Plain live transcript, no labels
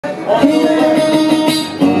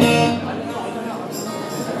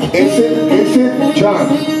Is it, John?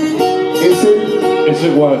 Is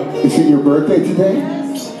it what? Is it your birthday today?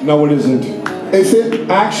 No, it isn't. Is it?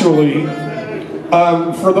 Actually,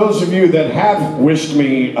 for those of you that have wished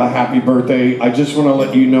me a happy birthday, I just want to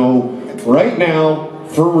let you know right now,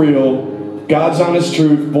 for real, God's honest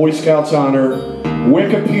truth, Boy Scouts honor,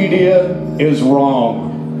 Wikipedia is wrong.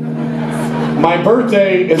 My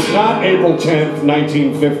birthday is not April 10th,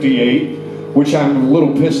 1958, which I'm a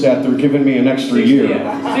little pissed at. They're giving me an extra year.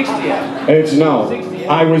 60th. It's no. 60th.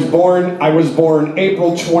 I was born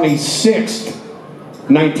April 26th,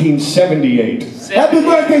 1978. Happy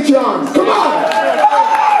birthday, John! Come on!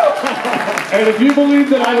 And if you believe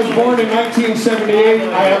that I was born in 1978,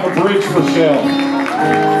 I have a bridge for sale.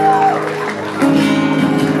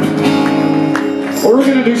 We're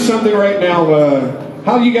gonna do something right now.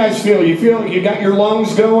 How do you guys feel? You feel you got your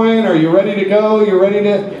lungs going? Are you ready to go? You ready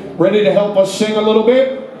to help us sing a little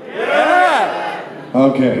bit? Yeah!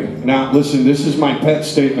 Okay, now listen, this is my pet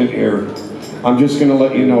statement here. I'm just gonna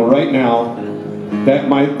let you know right now that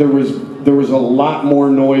there was a lot more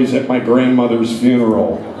noise at my grandmother's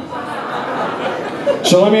funeral.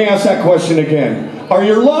 So let me ask that question again. Are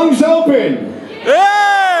your lungs open?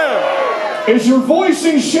 Yeah! Is your voice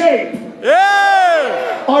in shape?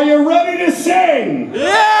 Yeah! Are you ready to sing?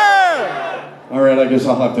 Yeah! All right, I guess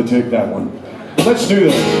I'll have to take that one. Let's do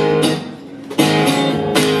this.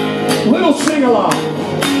 Little sing-along.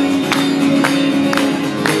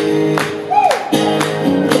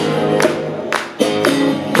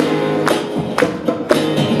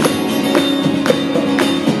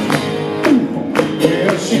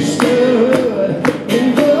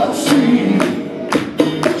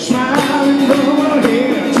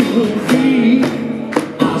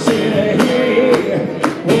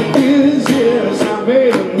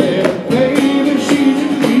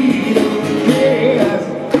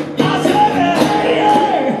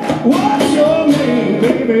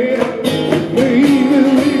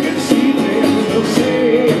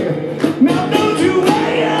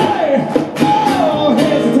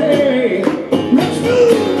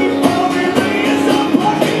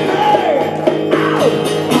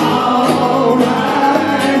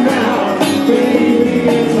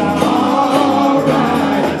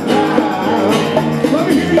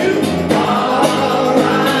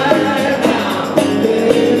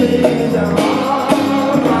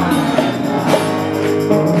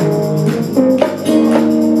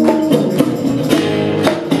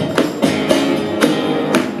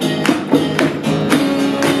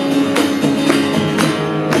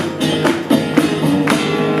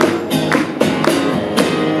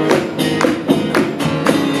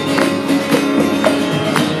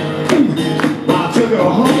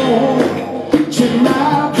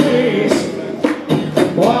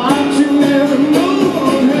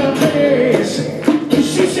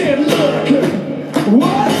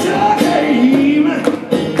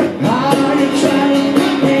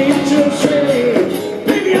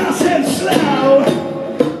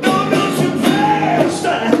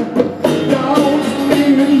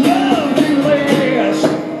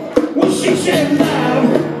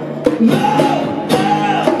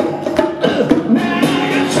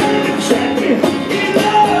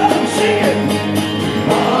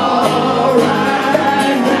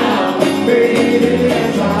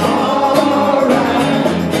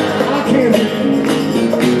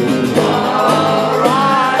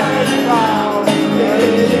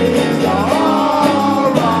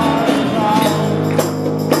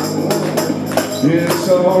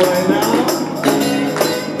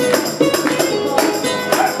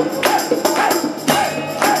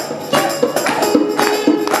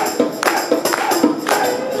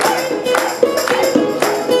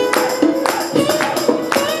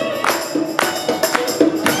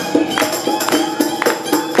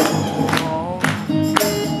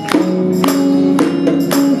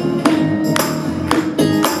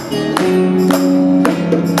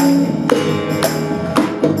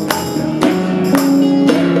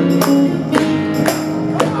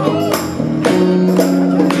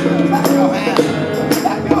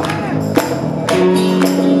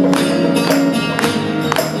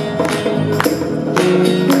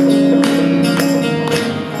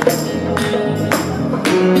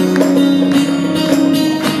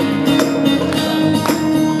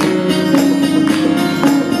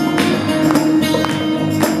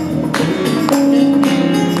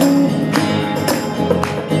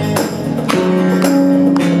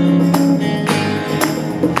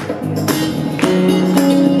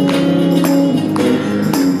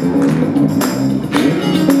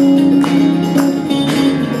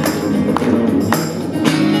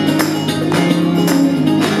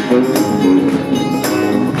 Thank you.